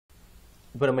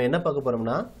இப்போ நம்ம என்ன பார்க்க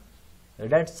போகிறோம்னா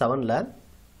Red Hat 7ல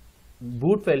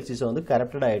boot file system வந்து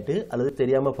corrupted ஆயிட்டு அல்லது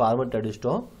தெரியாமல் ஃபார்மட்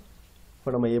அடிச்சிட்டோம். இப்போ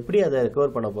நம்ம எப்படி அதை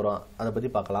ரெக்கவர் பண்ண போகிறோம் அதை பற்றி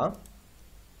பார்க்கலாம்.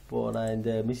 இப்போது நான் இந்த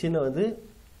மிஷினை வந்து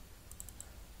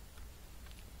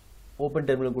ஓப்பன்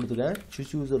டெர்மினல் கொடுத்துருக்கேன்,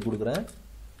 சூஸ் யூசர் கொடுக்குறேன்.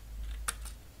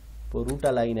 இப்போது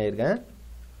ரூட்டாக லாகின் ஆகிருக்கேன்.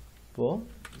 இப்போது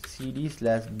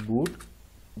cd/boot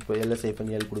இப்போ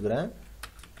ls-l கொடுக்குறேன்,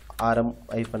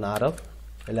 rm-rf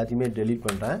எல்லாத்தையுமே டெலீட்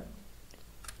பண்ணுறேன்.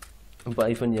 இப்போ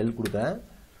 -l கொடுக்குறேன்.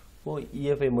 இப்போது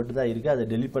EFI மட்டும் தான் இருக்குது, அதை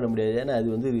டெலீட் பண்ண முடியாது, ஏன்னா அது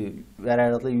வந்து வேறு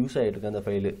இடத்துல யூஸ் ஆகிட்டு இருக்கு அந்த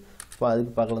ஃபைலு. இப்போ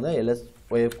அதுக்கு பார்க்கலாம் தான்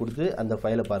ls-yf கொடுத்து அந்த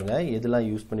ஃபைலை பாருங்கள் எதெல்லாம்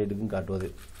யூஸ் பண்ணிட்டு இருக்குன்னு காட்டுவது.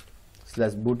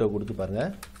 /boot கொடுத்து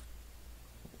பாருங்கள்.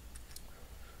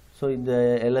 ஸோ இந்த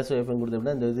ls-yf கொடுத்த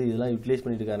அப்படின்னா இந்த இதெல்லாம் யூட்டிலைஸ்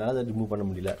பண்ணிட்டு இருக்கனால அதை ரிமூவ் பண்ண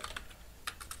முடியல.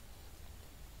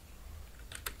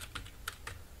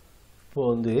 இப்போ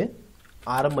வந்து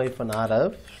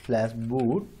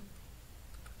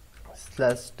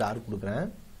rm-rf/boot/star கொடுக்குறேன்.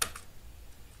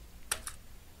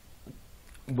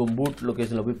 இப்போ பூட்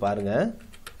லொக்கேஷனில் போய் பாருங்கள்,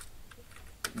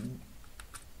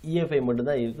 EFI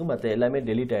மட்டும்தான் இருக்குது, மற்ற எல்லாமே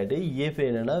டெலீட் ஆகிட்டு. EFI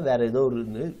என்னென்னா வேறு ஏதோ ஒரு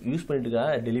யூஸ் பண்ணிட்டு இருக்கா,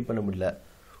 டெலீட் பண்ண முடியல.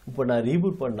 இப்போ நான்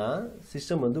ரீபூட் பண்ணால்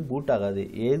சிஸ்டம் வந்து பூட் ஆகாது.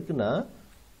 எதுக்குன்னா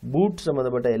பூட்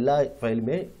சம்மந்தப்பட்ட எல்லா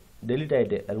ஃபைலுமே டெலீட்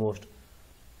ஆகிட்டு ஆல்மோஸ்ட்.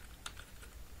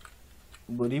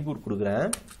 இப்போ ரீபூட் கொடுக்குறேன்.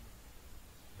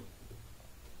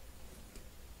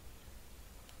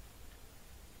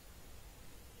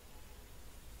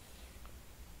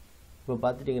 இப்போ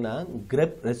பார்த்துட்டிங்கன்னா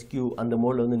grep rescue அந்த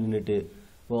மோடில் வந்து நின்றுட்டு,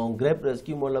 இப்போ grep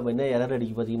rescue மோடில் என்ன எரர்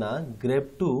அடிக்க பார்த்தீங்கன்னா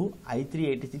grep2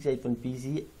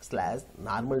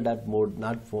 i386-pc/normal.mode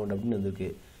not found அப்படின்னு வந்திருக்கு,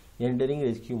 என்டரிங்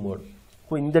ரெஸ்கியூ மோட்.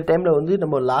 இப்போ இந்த டைமில் வந்து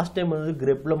நம்ம லாஸ்ட் டைம் வந்து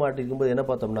grepல மாட்டிருக்கும்போது என்ன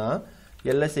பார்த்தோம்னா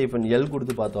ls-l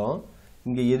கொடுத்து பார்த்தோம்,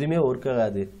 இங்கே எதுவுமே ஒர்க்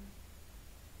ஆகாது.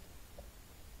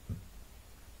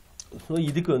 ஸோ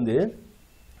இதுக்கு வந்து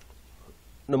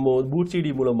நம்ம பூட்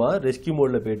சிடி மூலமாக ரெஸ்கியூ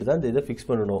மோடில் போயிட்டு தான் இந்த இதை ஃபிக்ஸ்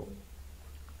பண்ணணும்.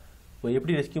 இப்போ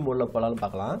எப்படி ரெஸ்கியூ மோடில் போகலான்னு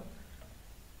பார்க்கலாம்.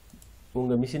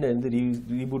 உங்கள் மிஷினை வந்து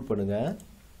ரீபூட் பண்ணுங்கள்.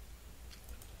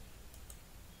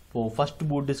 இப்போது ஃபஸ்ட்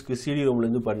பூட் டிஸ்க்கு சிடி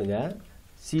ரோம்லேருந்து பண்ணுங்கள்.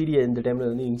 சிடியை இந்த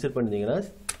டைமில் வந்து இன்சர்ட் பண்ணிங்கன்னா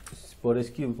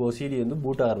இப்போ சிடி வந்து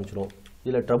பூட் ஆரம்பிச்சிடும்.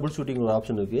 இதில் ட்ரபுள் ஷூட்டிங் ஒரு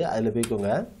ஆப்ஷன் இருக்குது, அதில் போய்க்கோங்க.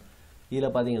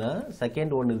 இதில் பார்த்தீங்கன்னா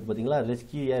செகண்ட் ஒன்று இருக்குது பார்த்தீங்களா,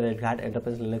 rescue Red Hat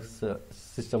Enterprise Linux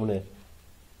சிஸ்டம்னு,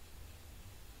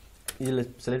 இதில்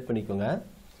செலக்ட் பண்ணிக்கோங்க.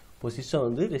 இப்போ சிஸ்டம்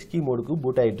வந்து ரெஸ்கியூ மோடுக்கு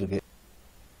பூட் ஆகிட்டு இருக்கு.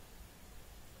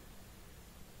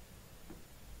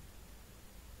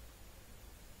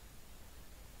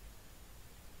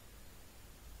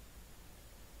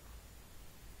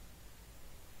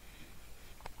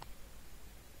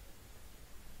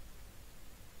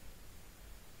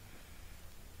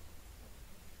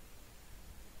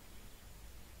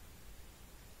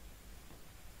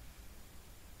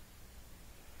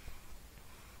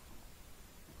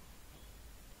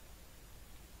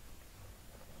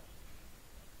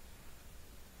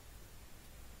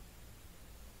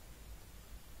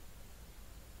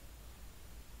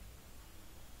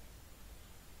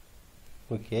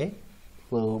 ஓகே,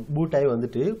 இப்போ பூட் ஆகி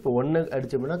வந்துட்டு இப்போ 1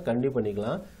 அடித்தோம்னா கண்டினியூ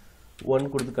பண்ணிக்கலாம். 1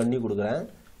 கொடுத்து கண்டினியூ கொடுக்குறேன்.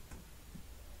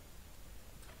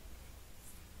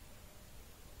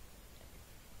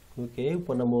 ஓகே,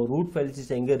 இப்போ நம்ம ரூட் ஃபைல்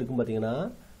சிஸ்டம் எங்கே இருக்குன்னு பார்த்தீங்கன்னா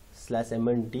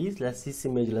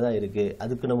 /mnt/sysimageல தான் இருக்குது.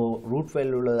 அதுக்கு நம்ம ரூட்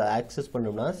ஃபைல் உள்ள ஆக்சஸ்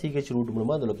பண்ணோம்னா ch ரூட்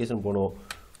மூலமாக அந்த லொக்கேஷன் போகணும்.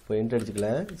 இப்போ என்டர்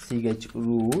அடிச்சுக்கலாம், ch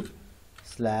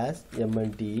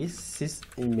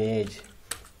root/mnt/sysimage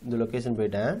இந்த லொக்கேஷன்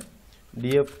போயிட்டேன்.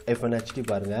 df-ht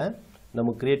பாருங்கள், நம்ம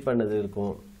கிரியேட் பண்ணது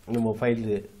இருக்கும், நம்ம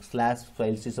ஃபைலு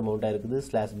 /file system மவுண்டாக இருக்குது,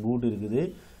 /boot இருக்குது,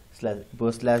 இப்போ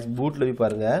 /bootல போய்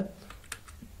பாருங்கள்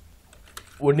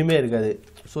ஒன்றுமே இருக்காது.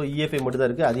 ஸோ EFI மட்டும் தான்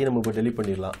இருக்குது, அதையும் நம்ம இப்போ டெலீட்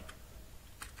பண்ணிடலாம்.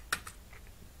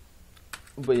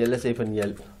 இப்போ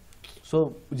ls-l ஸோ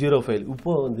 0 ஃபைல்.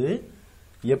 இப்போ வந்து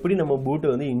எப்படி நம்ம பூட்டை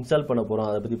வந்து இன்ஸ்டால் பண்ண போகிறோம்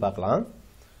அதை பற்றி பார்க்கலாம்.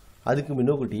 அதுக்கு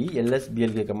முன்னோக்குட்டி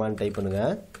ls-blk கமாண்ட் டைப்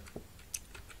பண்ணுங்கள்.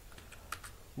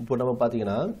 இப்போ நம்ம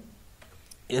பார்த்தீங்கன்னா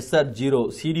SR0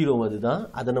 சிடி ரோம் அதுதான்,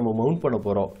 அதை நம்ம மவுண்ட் பண்ண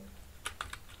போகிறோம்.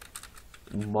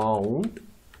 mount/dev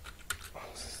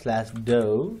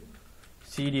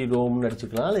சிடி ரோம்னு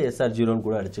அடிச்சுக்கலாம், இல்லை SR0ன்னு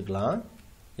கூட அடிச்சுக்கலாம்.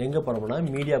 எங்கே பண்ணோம்னா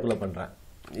மீடியாக்குள்ளே பண்ணுறேன்.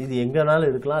 இது எங்கேனாலும்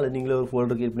இருக்கலாம், இல்லை நீங்களே ஒரு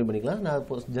ஃபோல்டர் கிரியேட் பண்ணிக்கலாம். நான்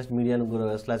இப்போ ஜஸ்ட் மீடியான்னு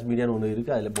மீடியான்னு ஒன்று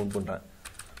இருக்குது, அதில் மவுண்ட் பண்ணுறேன்.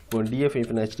 இப்போ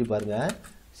df-ht பாருங்கள்,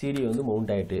 சிடி வந்து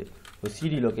மவுண்ட் ஆகிட்டு. இப்போ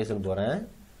சிடி லொக்கேஷன் போகிறேன்,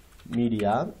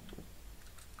 மீடியா,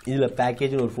 இதில்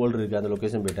பேக்கேஜ்னு ஒரு ஃபோல்டர் இருக்குது, அந்த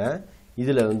லொக்கேஷன் போயிட்டேன்.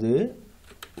 இதில் வந்து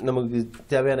நமக்கு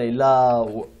தேவையான எல்லா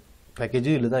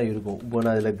பேக்கேஜும் இதில் தான் இருக்கும். இப்போ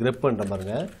நான் இதில் grep பண்ணுறேன்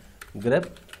பாருங்கள், grep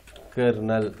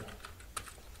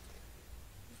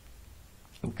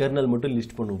kernel மட்டும்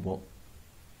லிஸ்ட் பண்ணுவோம்.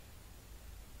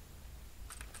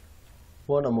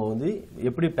 இப்போது நம்ம வந்து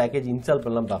எப்படி பேக்கேஜ் இன்ஸ்டால்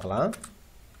பண்ணலாம் பார்க்கலாம்.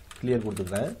 கிளியர்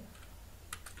கொடுத்துக்கிறேன்.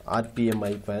 rpm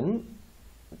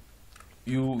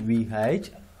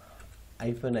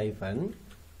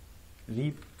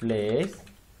replace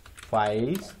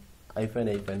files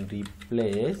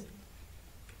replace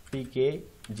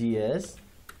pkgs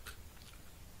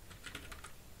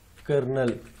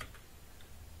kernel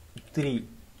 3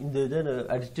 இந்த இதை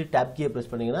அடிச்சுட்டு டேப் கீயை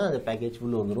ப்ரெஸ் பண்ணிங்கன்னா அந்த பேக்கேஜ்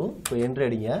ஃபுல்லு வந்துடும். இப்போ என்ட்ரு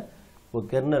அடிங்க. இப்போ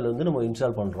கெர்னல் வந்து நம்ம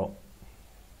இன்ஸ்டால் பண்ணுறோம்.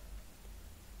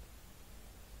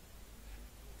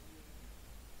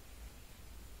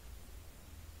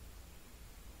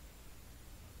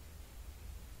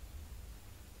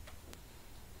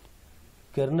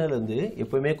 கெர்னல் வந்து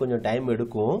எப்போவுமே கொஞ்சம் டைம்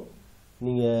எடுக்கும்.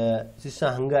 நீங்கள்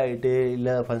சிஸ்டம் ஹங் ஆகிட்டு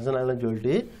இல்லை ஃபங்க்ஷன் ஆகலன்னு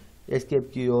சொல்லிட்டு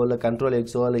எஸ்கேப் கீயோ இல்லை கண்ட்ரோல்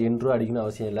எக்ஸோ இல்லை என்ட்ரோ அடிக்கணும்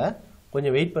அவசியம் இல்லை.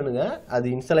 கொஞ்சம் வெயிட் பண்ணுங்கள். அது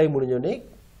இன்ஸ்டால் ஆகி முடிஞ்சோடனே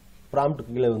ப்ராம்ப்ட்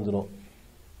கீழே வந்துடும்.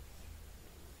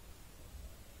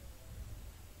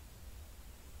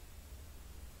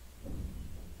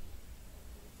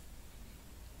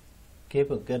 ஓகே,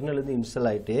 இப்போ கெர்னல் வந்து இன்ஸ்டால்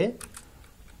ஆகிட்டு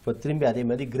இப்போ திரும்பி அதே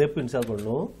மாதிரி கிரெப் இன்ஸ்டால்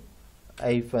பண்ணணும்.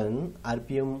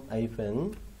 rpm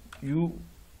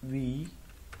uvh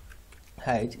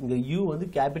இங்கே u வந்து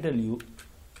கேபிட்டல் U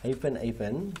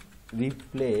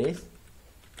replace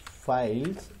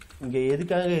files. இங்கே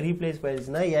எதுக்காக ரீப்ளேஸ்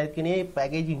ஃபைல்ஸ்னால் ஏற்கனவே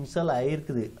பேக்கேஜ் இன்ஸ்டால்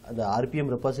ஆகிருக்குது. அது rpm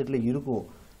ரெபாசிட்டரியில் இருக்கும்.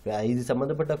 இது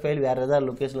சம்மந்தப்பட்ட ஃபைல் வேறு ஏதாவது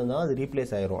லொக்கேஷனில் இருந்தாலும் அது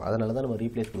ரீப்ளேஸ் ஆகிரும். அதனால தான் நம்ம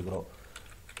ரீப்ளேஸ் கொடுக்குறோம்.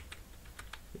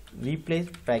 ரீப்ளேஸ்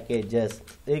பேக்கேஜஸ்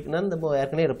இதுக்குன்னா நம்ம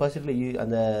ஏற்கனவே ரெபாசிட்டரியில்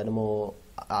அந்த நம்ம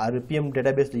rpm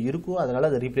டேட்டாபேஸில் இருக்கும். அதனால்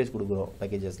அதை ரீப்ளேஸ் கொடுக்குறோம்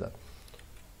பேக்கேஜஸில்.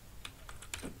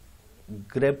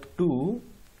 grep2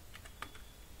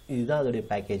 இதுதான் அதோடைய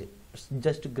பேக்கேஜ்.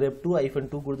 ஜஸ்ட் grep2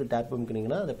 -2 கொடுத்து டேப்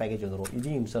பண்ணிங்கன்னா அந்த பேக்கேஜ் வந்துடும்.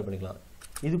 இதையும் இன்ஸ்டால் பண்ணிக்கலாம்.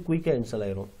 இது குயிக்காக இன்ஸ்டால்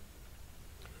ஆகிரும்.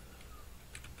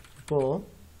 இப்போது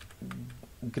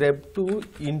grep2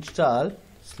 install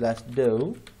 /dev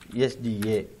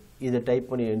sda இதை டைப்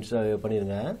பண்ணி இன்ஸ்டால்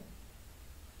பண்ணிடுங்க.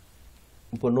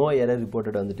 இப்போ நோ எரர்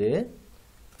ரிப்போர்ட்டட் வந்துட்டு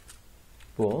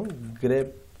இப்போது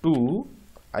grep2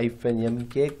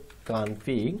 -mk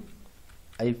config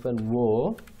 -o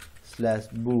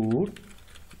 /boot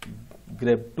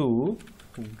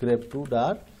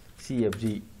grep2.cfg.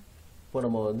 இப்போ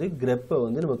நம்ம வந்து grep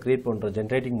வந்து நம்ம கிரியேட் பண்ணுறோம்,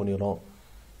 ஜென்ரேட்டிங் பண்ணிடுறோம்.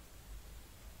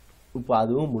 இப்போ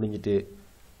அதுவும் முடிஞ்சிட்டு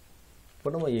இப்போ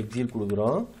நம்ம எக்ஸிட்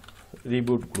கொடுக்குறோம்,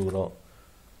 ரீபூட் கொடுக்குறோம்.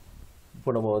 இப்போ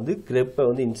நம்ம வந்து grep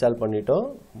வந்து இன்ஸ்டால் பண்ணிட்டோம்,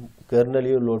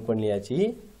 கெர்னலையும் லோட் பண்ணியாச்சு,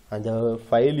 அந்த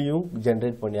ஃபைலையும்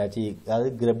ஜென்ரேட் பண்ணியாச்சு. அதாவது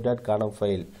grep.conf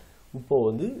ஃபைல். இப்போது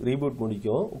வந்து ரீபூட்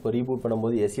முடிக்கும். இப்போ ரீபூட்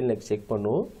பண்ணும்போது SELnext செக்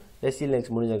பண்ணும். SELnext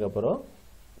முடிஞ்சதுக்கப்புறம்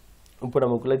இப்போ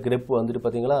நமக்குள்ளே grep வந்துட்டு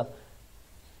பார்த்தீங்களா,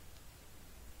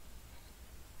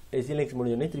 SELnext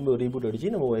முடிஞ்சோடனே திரும்பி ஒரு ரீபூட்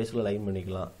அடித்து நம்ம OSல லைன்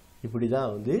பண்ணிக்கலாம். இப்படி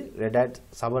தான் வந்து Red Hat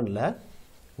 7ல்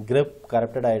grep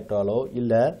கரப்டட் ஆகிட்டாலோ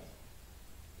இல்லை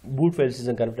பூட் ஃபைல்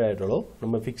சிஸ்டம் கரப்டட் ஆகிட்டாலோ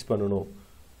நம்ம ஃபிக்ஸ் பண்ணணும்.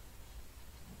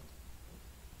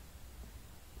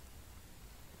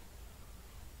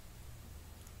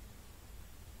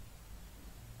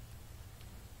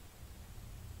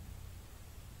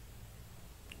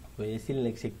 இப்போ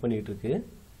SELnext செக் பண்ணிகிட்ருக்கு.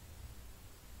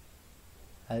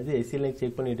 அது SELnext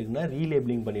செக் பண்ணிகிட்டு இருக்குன்னா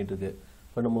ரீலேபிளிங் பண்ணிகிட்ருக்கு.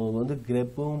 இப்போ நம்ம வந்து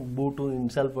grepம் பூட்டும்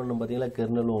இன்ஸ்டால் பண்ணணும் பார்த்தீங்களா,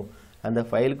 கெர்னலும் அந்த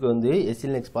ஃபைலுக்கு வந்து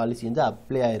SELnext பாலிசி வந்து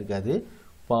அப்ளை ஆகிருக்காது.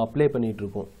 இப்போ அப்ளை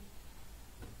பண்ணிகிட்ருக்கோம்.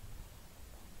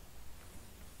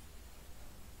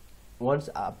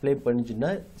 ஒன்ஸ் அப்ளை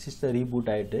பண்ணிச்சுன்னா சிஸ்டம்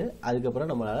ரீபூட் ஆகிட்டு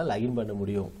அதுக்கப்புறம் நம்மளால் லாகின் பண்ண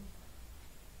முடியும்.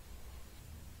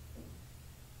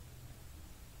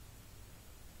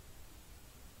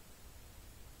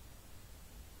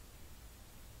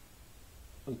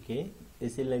 ஓகே,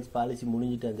 SELnext பாலிசி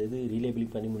முடிஞ்சிட்டு அந்த இது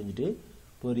ரீலேபிளிங் பண்ணி முடிஞ்சிட்டு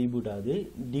இப்போ ரீபூட் ஆகுது.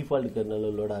 டிஃபால்ட் கெர்னல்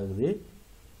லோட் ஆகுது.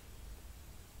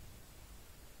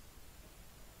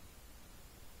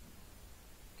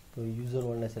 இப்போ யூசர்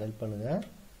 1 செலக்ட் பண்ணுங்கள்,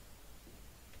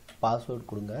 பாஸ்வேர்ட்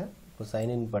கொடுங்க. இப்போ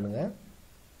சைன்இன் பண்ணுங்கள்.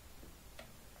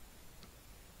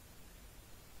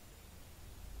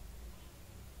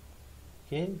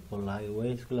 ஓகே, இப்போ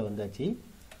OSக்குள்ளே வந்தாச்சு.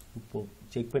 இப்போது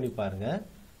செக் பண்ணி பாருங்கள்.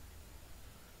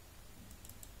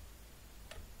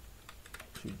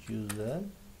 user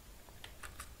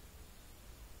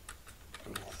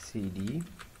cd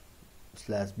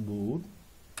 /boot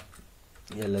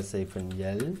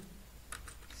ls-l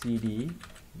cd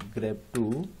grep2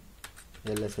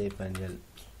 ls-l.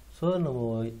 So நம்ம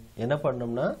என்ன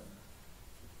பண்ணோம்னா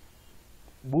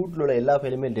பூட்டில் உள்ள எல்லா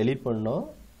ஃபைலுமே டெலீட் பண்ணோம்.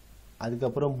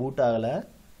 அதுக்கப்புறம் பூட் ஆகலை,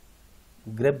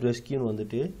 grep ரெஸ்கியூன்னு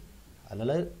வந்துட்டு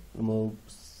அதனால் நம்ம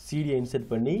சிடியை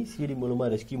இன்சர்ட் பண்ணி சிடி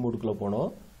மூலமாக ரெஸ்கியூ மோடுக்குள்ளே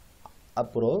போனோம்.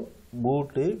 அப்புறம்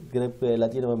பூட்டு grep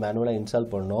எல்லாத்தையும் நம்ம மேனுவலாக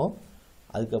இன்ஸ்டால் பண்ணோம்.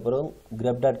 அதுக்கப்புறம்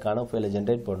grep.conf ஃபைலை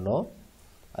ஜென்ரேட் பண்ணோம்.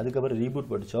 அதுக்கப்புறம்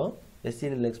ரீபூட் படித்தோம். SC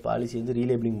Linux பாலிசி வந்து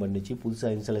ரீலேபிளிங் பண்ணிச்சு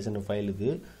புதுசாக இன்ஸ்டாலேஷன் ஃபைலுக்கு.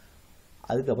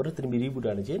 அதுக்கப்புறம் திரும்பி ரீபூட்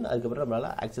ஆனிச்சு. அதுக்கப்புறம்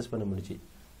நம்மளால் ஆக்சஸ் பண்ண முடிச்சு.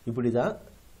 இப்படி தான்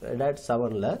Red Hat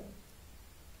 7ல்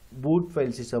பூட்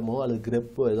ஃபைல் சிஸ்டமோ அல்லது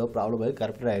கிரெப்போ ஏதோ ப்ராப்ளம் ஆகி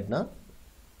கரெக்டட் ஆகிட்டுனா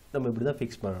நம்ம இப்படி தான்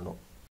ஃபிக்ஸ் பண்ணணும்.